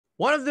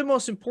One of the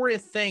most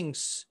important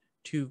things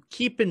to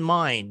keep in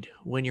mind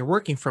when you're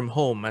working from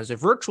home as a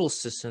virtual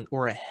assistant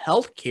or a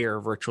healthcare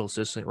virtual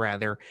assistant,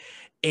 rather,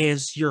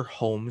 is your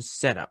home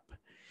setup.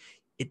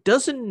 It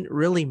doesn't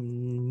really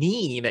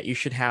mean that you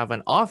should have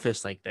an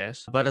office like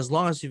this, but as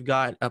long as you've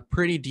got a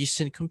pretty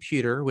decent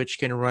computer, which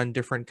can run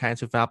different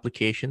kinds of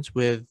applications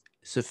with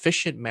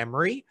sufficient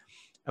memory,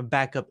 a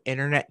backup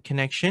internet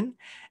connection,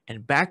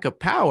 and backup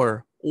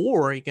power,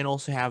 or you can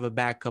also have a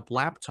backup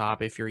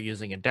laptop if you're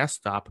using a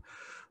desktop,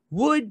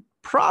 would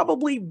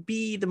probably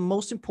be the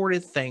most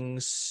important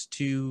things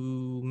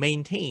to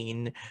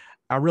maintain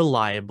a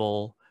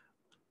reliable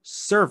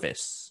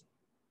service.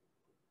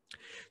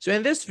 So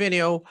in this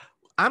video,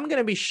 I'm going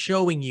to be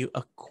showing you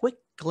a quick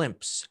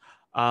glimpse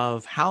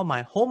of how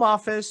my home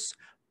office,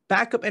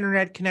 backup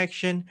internet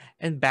connection,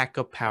 and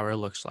backup power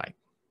looks like.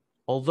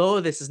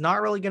 Although this is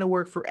not really going to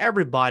work for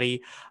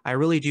everybody, I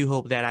really do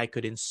hope that I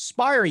could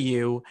inspire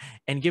you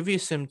and give you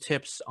some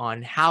tips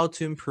on how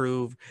to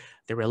improve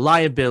the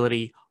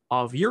reliability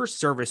of your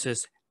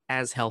services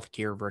as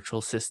healthcare virtual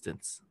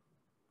assistants.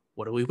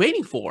 What are we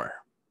waiting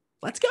for?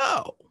 Let's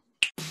go.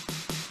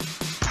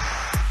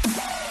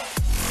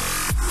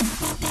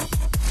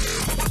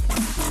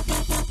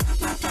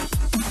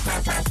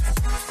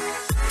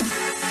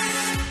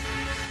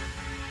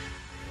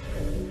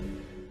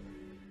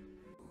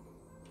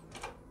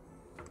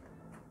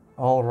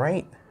 All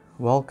right,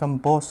 welcome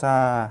po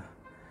sa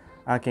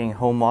aking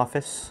home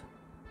office.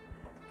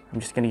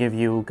 I'm just gonna give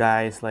you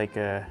guys like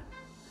a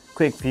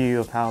quick view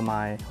of how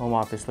my home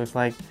office looks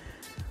like.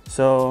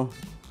 So,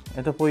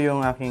 ito po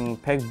yung aking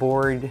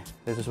pegboard.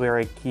 This is where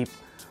I keep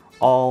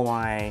all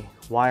my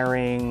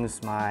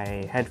wirings,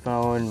 my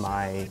headphone,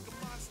 my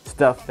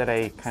stuff that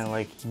I kind of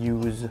like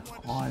use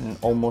on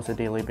almost a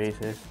daily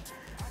basis.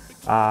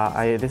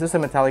 This is a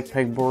metallic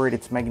pegboard.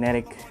 It's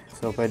magnetic.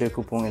 So, pwede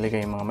ko pong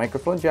ilagay yung mga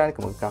microphone dyan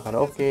kung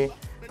magkakaraoke.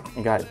 I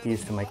got it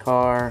used to my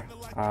car.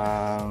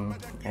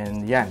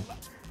 And yan.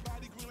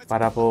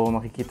 Para po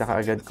makikita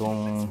ka agad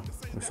kung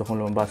gusto kong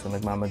lumabas o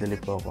nagmamadali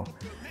po ako.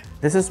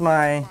 This is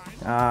my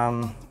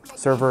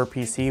server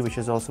PC, which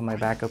is also my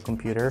backup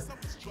computer.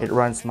 It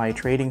runs my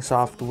trading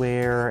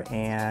software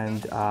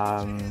and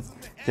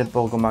dyan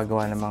po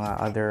gumagawa ng mga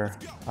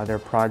other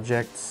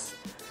projects.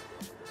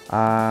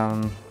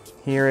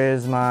 Here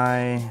is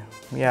my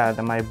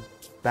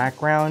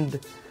background.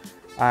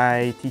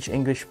 I teach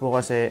English po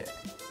kasi,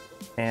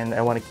 and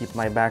I want to keep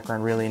my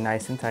background really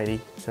nice and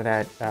tidy so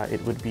that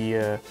it would be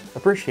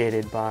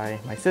appreciated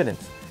by my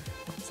students.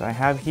 So I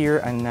have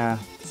here a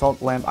salt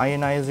lamp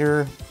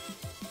ionizer,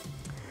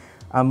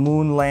 a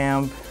moon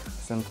lamp,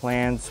 some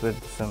plants with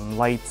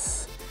some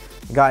lights.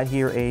 Got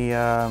here a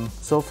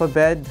sofa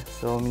bed.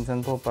 So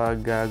minsan po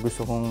pag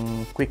gusto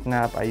kong quick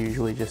nap, I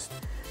usually just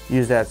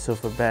use that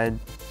sofa bed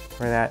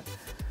for that.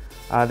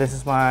 This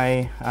is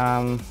my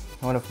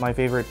one of my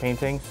favorite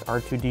paintings,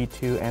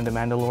 R2-D2 and the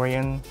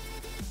Mandalorian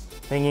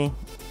thingy.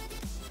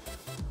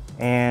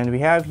 And we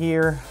have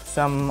here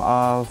some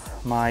of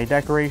my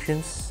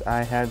decorations.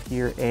 I have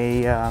here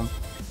a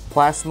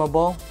plasma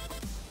ball.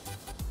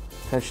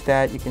 Touch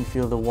that, you can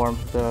feel the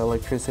warmth of the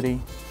electricity.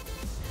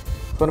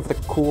 It's one of the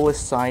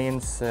coolest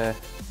science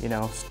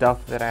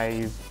stuff that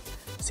I've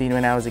seen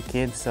when I was a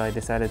kid, so I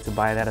decided to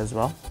buy that as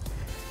well.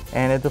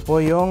 And ito po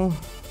yung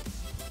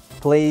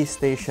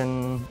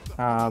PlayStation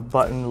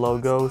button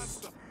logos.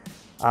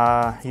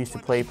 I used to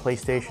play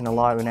PlayStation a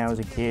lot when I was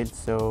a kid,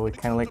 so it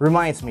kind of like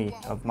reminds me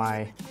of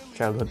my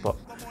childhood book.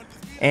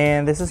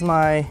 And this is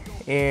my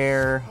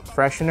air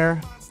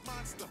freshener.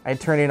 I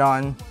turn it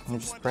on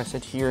and just press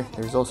it here.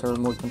 There's also a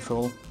remote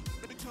control.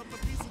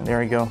 And there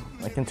we go.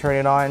 I can turn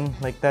it on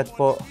like that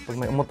po pag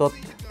may umutot,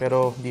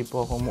 pero di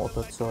po ako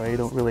umutot, so I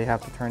don't really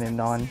have to turn it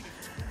on.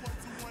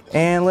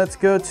 And let's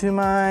go to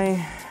my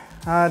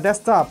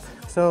desktop.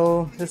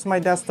 So this is my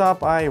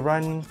desktop. I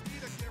run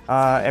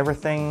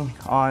everything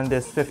on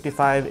this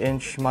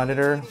 55-inch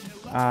monitor.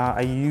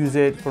 I use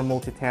it for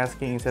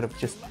multitasking instead of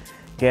just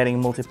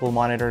getting multiple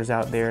monitors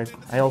out there.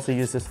 I also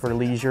use this for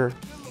leisure.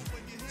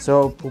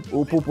 So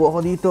upo po ako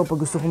dito pag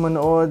gusto ko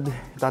manood.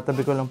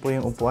 Tatabi ko lang po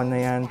yung upuan na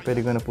yan.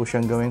 Pwede ko na po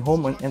siyang gawing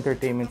home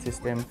entertainment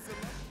system.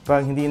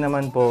 Pag hindi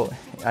naman po,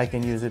 I can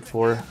use it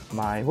for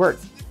my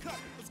work.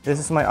 This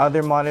is my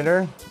other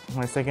monitor,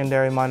 my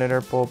secondary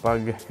monitor po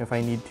pag if I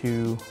need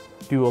to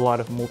do a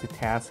lot of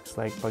multitasks,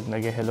 like pag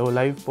nag-hello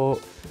live po,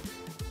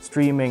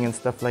 streaming and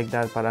stuff like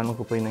that, para ano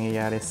ko po yung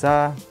nangyayari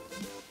sa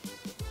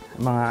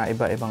mga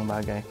iba-ibang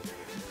bagay.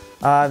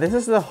 This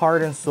is the heart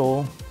and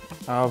soul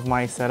of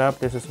my setup.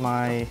 This is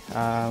my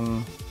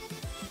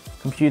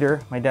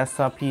computer, my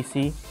desktop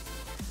PC.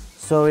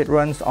 So it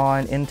runs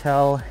on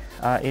Intel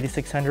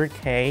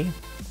 8600K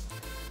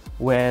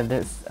with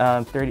this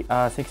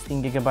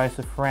 16 gigabytes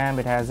of RAM.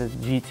 It has a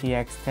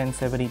GTX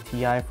 1070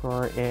 Ti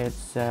for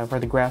for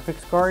the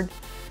graphics card.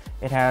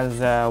 It has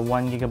 1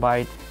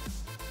 gigabyte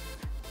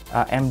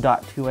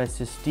M.2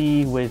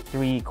 SSD with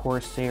 3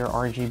 Corsair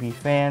RGB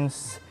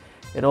fans.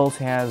 It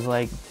also has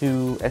like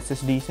 2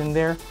 SSDs in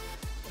there.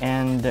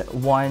 and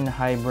one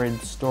hybrid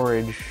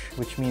storage,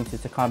 which means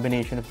it's a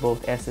combination of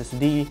both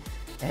SSD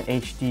and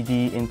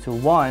HDD into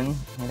one.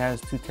 It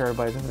has 2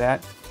 terabytes of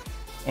that.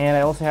 And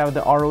I also have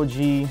the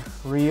ROG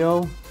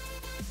Rio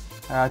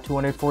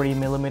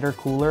 240mm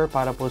cooler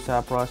para po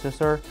sa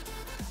processor.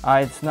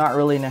 It's not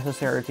really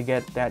necessary to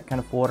get that kind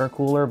of water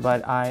cooler,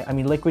 but I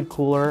mean liquid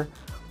cooler,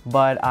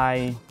 but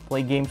I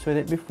played games with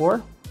it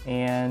before,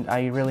 and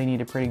I really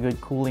need a pretty good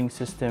cooling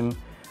system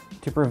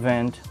to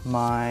prevent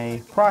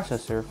my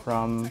processor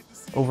from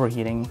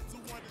overheating.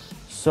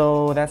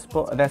 So that's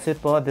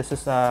it po. This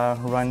is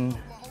run.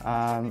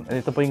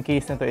 Ito po yung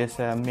case na to is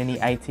a mini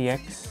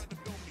ITX.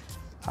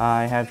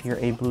 I have here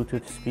a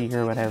Bluetooth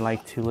speaker, but I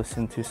like to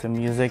listen to some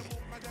music.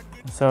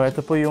 So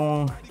ito po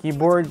yung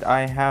keyboard.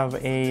 I have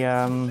a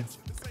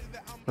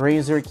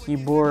Razer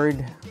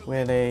keyboard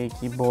with a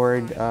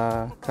keyboard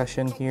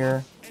cushion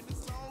here.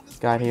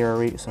 Got here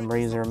some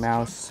Razer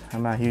mouse.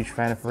 I'm a huge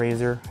fan of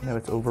Razer. I know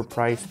it's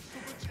overpriced.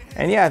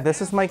 And yeah,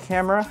 this is my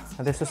camera.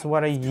 This is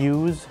what I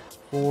use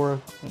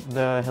for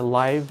the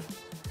live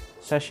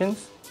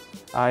sessions.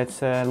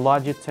 It's a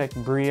Logitech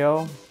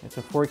Brio. It's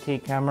a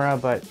 4K camera,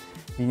 but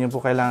hindi nyo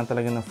po kailangan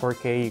talaga ng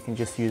 4K. You can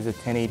just use a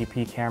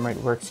 1080p camera. It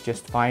works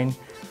just fine.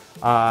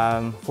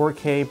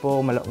 4K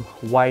po,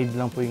 wide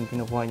lang po yung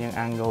kinukuha niyang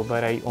angle,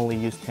 but I only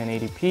use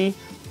 1080p.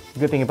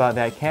 Good thing about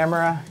that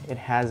camera, it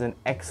has an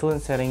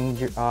excellent setting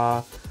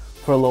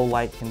for low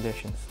light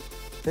conditions.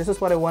 This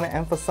is what I want to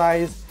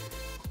emphasize.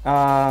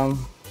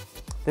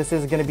 This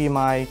is going to be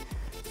my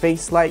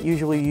face light.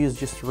 Usually you use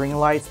just ring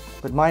lights,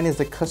 but mine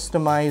is a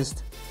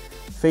customized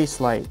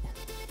face light.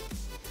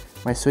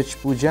 May switch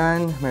po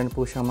dyan. Meron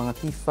po siyang mga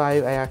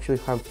T5. I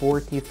actually have 4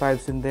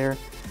 T5s in there.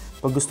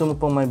 Pag gusto mo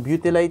pong may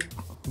beauty light,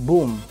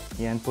 boom!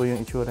 Yan po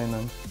yung itsura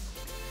nun.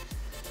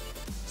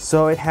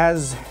 So it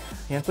has,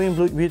 yan po yung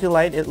beauty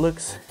light. It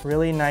looks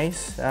really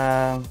nice.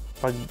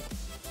 Pag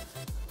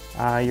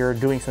you're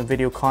doing some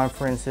video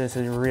conferences,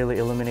 it really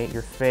illuminate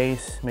your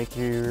face, make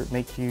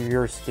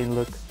your skin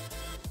look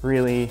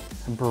really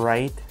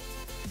bright.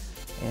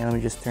 And let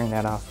me just turn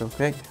that off real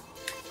quick.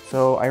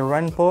 So I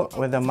run po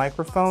with a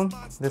microphone.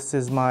 This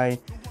is my,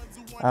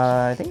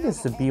 I think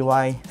it's the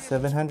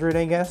BY700,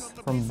 I guess,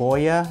 from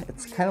Boya.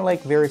 It's kind of like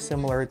very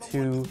similar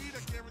to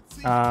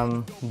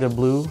the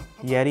Blue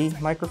Yeti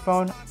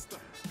microphone.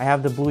 I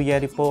have the Blue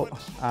Yeti po.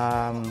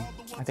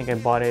 I think I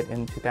bought it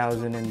in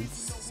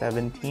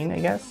 2017, I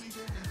guess.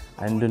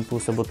 Andun po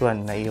sa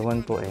butuan,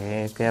 naiwan po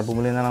eh. Kaya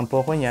bumili na lang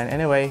po ako niyan.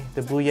 Anyway,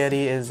 the Blue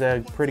Yeti is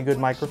a pretty good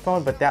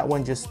microphone, but that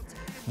one just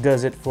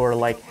does it for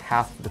like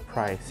half the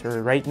price.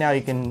 Or right now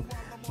you can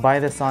buy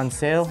this on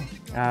sale.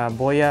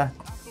 Boya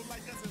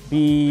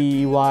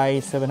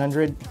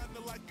BY700.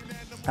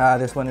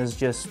 This one is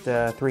just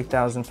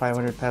 3,500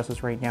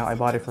 pesos right now. I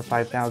bought it for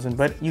 5,000,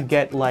 but you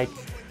get like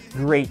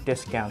great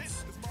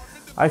discounts.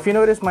 If you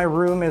notice, my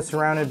room is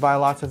surrounded by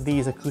lots of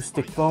these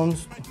acoustic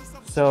foams.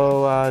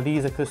 So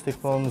these acoustic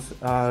foams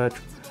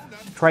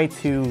try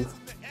to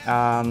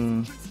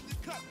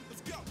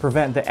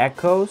prevent the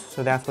echoes,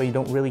 so that's why you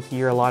don't really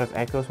hear a lot of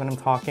echoes when I'm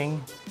talking.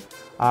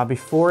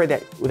 Before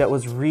that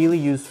was really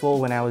useful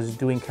when I was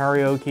doing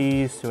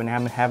karaoke, so when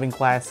I'm having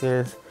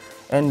classes,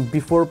 and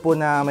before po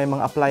na may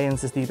mga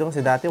appliances dito,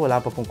 kasi dati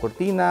wala pa pong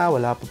cortina,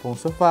 wala pa pong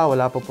sofa,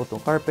 wala pa po tong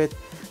carpet.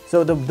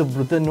 So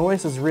the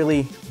noise is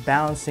really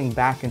bouncing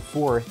back and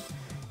forth,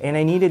 and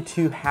I needed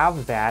to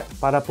have that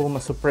para po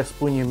masuppress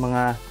po yung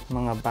mga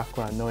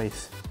background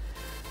noise.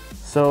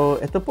 So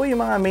ito po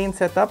yung mga main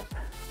setup.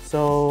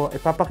 So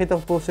ipapakita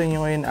ko po sa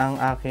inyo ngayon ang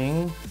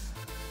aking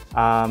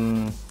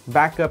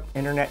backup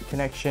internet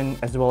connection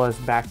as well as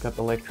backup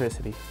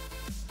electricity.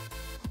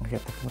 Okay,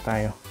 ito po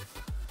tayo.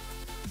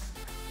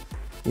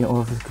 Yung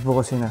office ko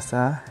po kasi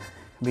nasa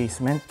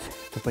basement.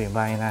 Ito po yung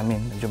bahay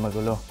namin. Medyo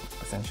magulo.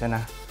 Pasensya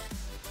na.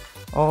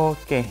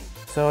 Okay.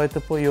 So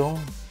ito po yung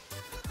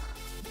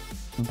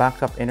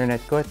backup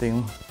internet ko. Ito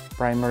yung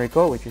primary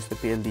ko, which is the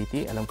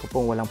PLDT. Alam ko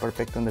po walang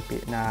perfectong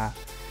na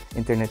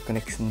internet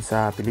connection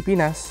sa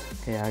Pilipinas.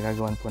 Kaya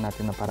gagawin po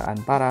natin ng paraan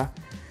para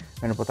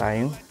meron po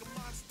tayong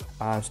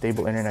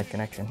stable internet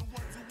connection.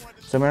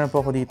 So meron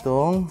po ako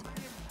ditong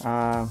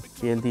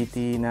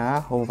PLDT na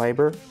home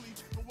fiber.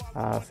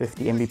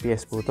 50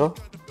 Mbps po to.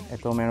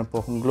 Ito meron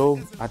po akong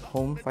Globe at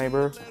home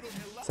fiber.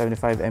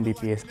 75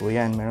 Mbps po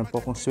yan. Meron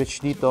po akong switch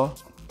dito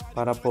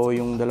para po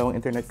yung dalawang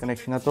internet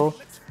connection na to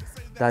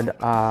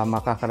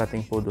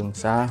makakarating po dun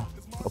sa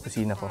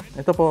opisina ko.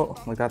 Ito po,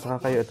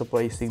 magtataka kayo, ito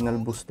po ay signal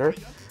booster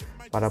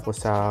para po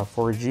sa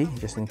 4G,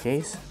 just in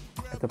case.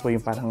 Ito po yung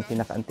parang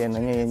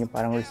pinaka-antenna niya, yan yung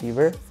parang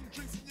receiver.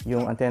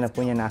 Yung antenna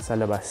po niya nasa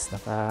labas,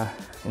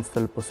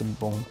 naka-install po sa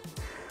bubong.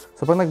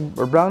 So pag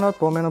nag-brownout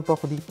po, meron po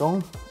ako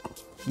ditong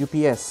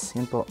UPS.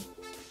 Yan po.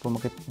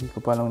 Hindi ko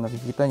pa lang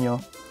nakikita nyo.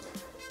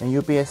 Yung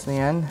UPS na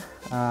yan,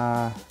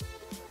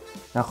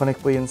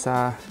 na-connect po yun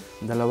sa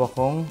dalawa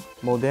kong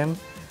modem.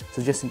 So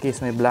just in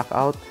case may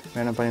blackout,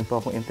 meron pa rin po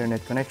akong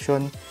internet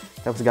connection.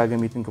 Tapos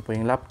gagamitin ko po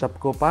yung laptop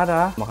ko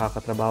para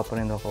makakatrabaho pa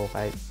rin ako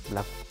kahit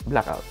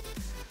blackout.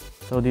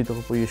 So dito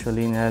ko po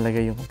usually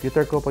nilalagay yung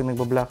computer ko pag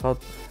nagba-blackout,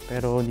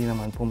 pero hindi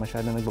naman po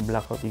masyado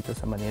nagba-blackout dito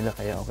sa Manila,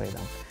 kaya okay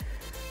lang.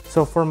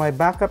 So for my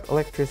backup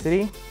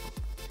electricity,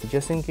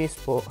 just in case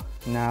po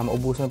na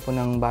maubusan po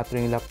ng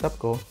battery yung laptop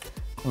ko,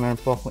 meron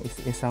po akong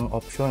isang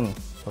option.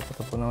 So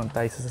punta po naman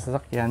tayo sa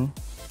sasakyan.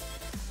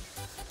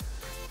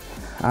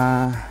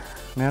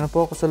 Meron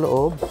po ako sa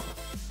loob.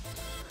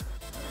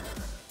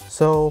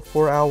 So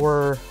for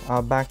our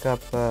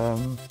backup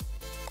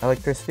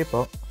electricity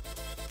po,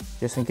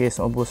 just in case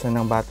maubusan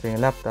ng battery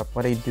yung laptop,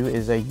 what I do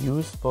is I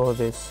use po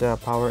this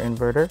power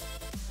inverter.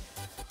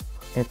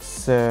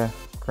 It's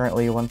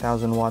currently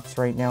 1000 watts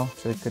right now,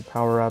 so it could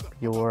power up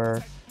your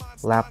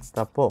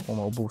laptop po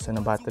kung maubusan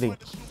ng battery.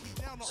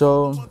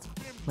 So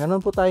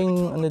meron po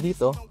tayong ano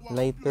dito,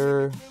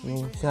 lighter,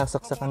 yung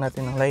sinasaksakan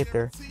natin ng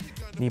lighter.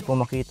 Hindi po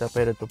makita,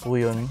 pero ito po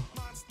yun.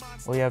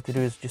 All you have to do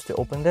is just to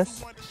open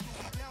this,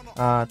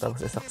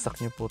 tapos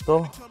isaksak nyo po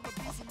to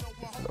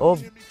sa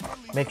loob.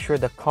 Make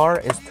sure the car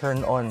is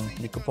turned on.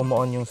 Hindi ko po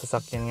ma-on yung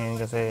sasakyan ngayon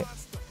kasi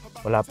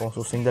wala pong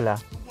susing dala.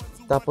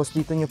 Tapos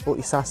dito nyo po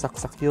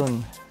isasaksak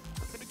yun.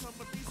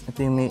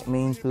 Ito yung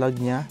main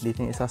plug nya. Dito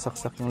nyo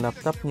isasaksak yung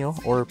laptop nyo,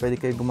 or pwede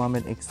kayo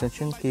gumamit ng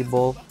extension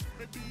cable.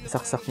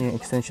 Isaksak nyo yung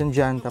extension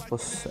dyan,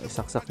 tapos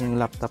isaksak nyo yung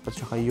laptop at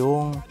saka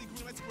yung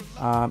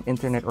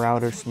internet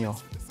routers nyo,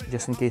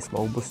 just in case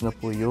maubos na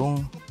po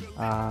yung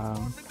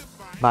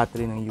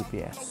battery ng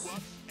UPS.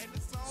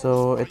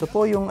 So ito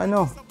po yung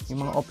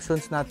yung mga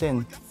options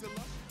natin.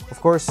 Of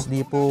course,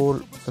 di po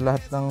sa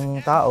lahat ng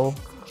tao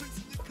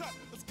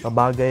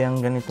babagay ang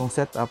ganitong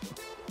setup.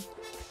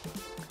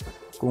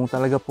 Kung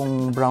talaga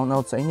pong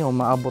brownout sa inyo,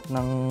 maabot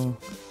ng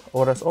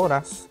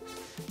oras-oras,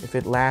 if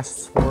it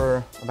lasts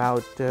for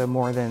about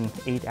more than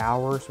 8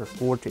 hours or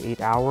 4 to 8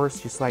 hours,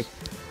 just like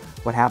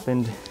what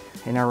happened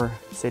in our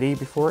city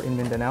before in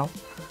Mindanao,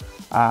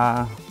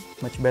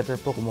 much better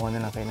po kumuha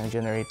na lang kayo ng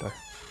generator.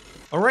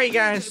 Alright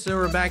guys, so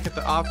we're back at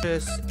the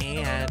office,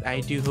 and I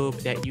do hope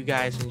that you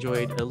guys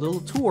enjoyed a little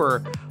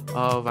tour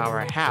of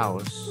our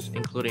house,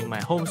 including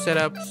my home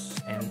setups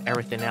and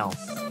everything else.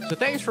 So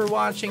thanks for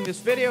watching this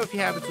video. If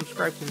you haven't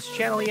subscribed to this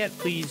channel yet,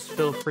 please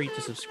feel free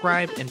to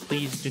subscribe, and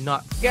please do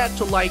not forget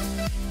to like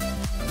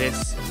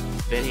this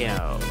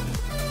video.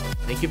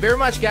 Thank you very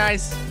much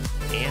guys,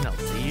 and I'll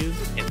see you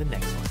in the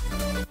next one.